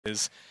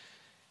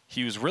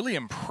He was really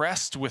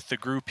impressed with the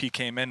group he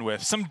came in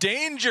with. Some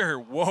danger,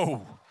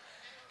 whoa,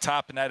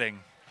 top netting,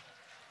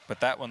 but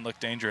that one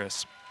looked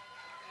dangerous.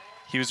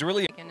 He was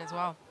really as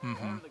well.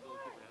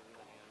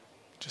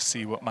 Just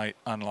see what might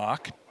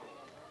unlock.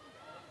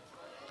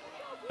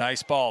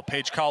 Nice ball,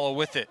 Paige Kahlo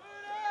with it.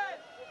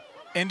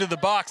 Into the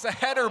box, a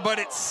header, but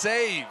it's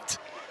saved.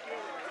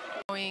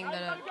 Showing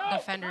the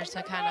defenders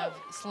to kind of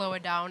slow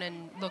it down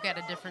and look at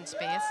a different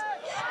space.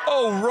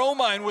 Oh,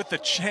 Romine with the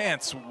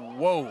chance,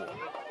 whoa.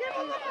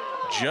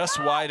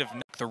 Just wide of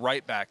Nick, the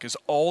right back, is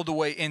all the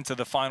way into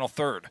the final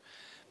third.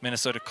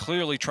 Minnesota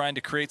clearly trying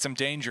to create some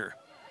danger.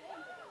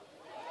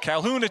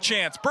 Calhoun a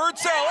chance,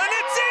 Birdsell, and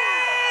it's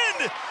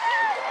in!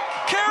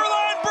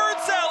 Caroline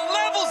Birdsell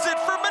levels it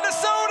for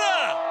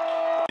Minnesota!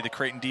 The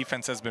Creighton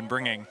defense has been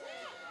bringing.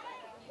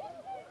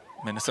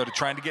 Minnesota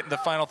trying to get in the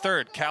final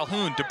third.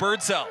 Calhoun to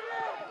Birdsell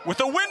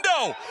with a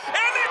window, and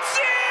it's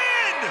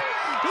in!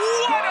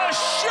 What a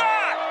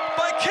shot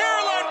by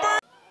Caroline Birdsell!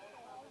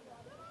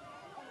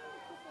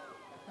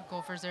 The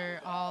Gophers are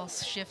all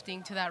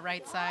shifting to that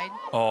right side.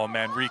 Oh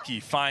man,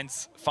 Riki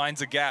finds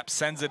a gap,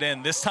 sends it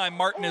in. This time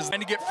Martin is trying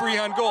to get free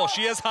on goal.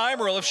 She has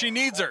Heimerl if she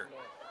needs her.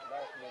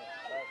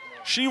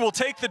 She will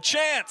take the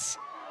chance,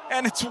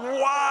 and it's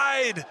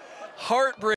wide. Heartbreak.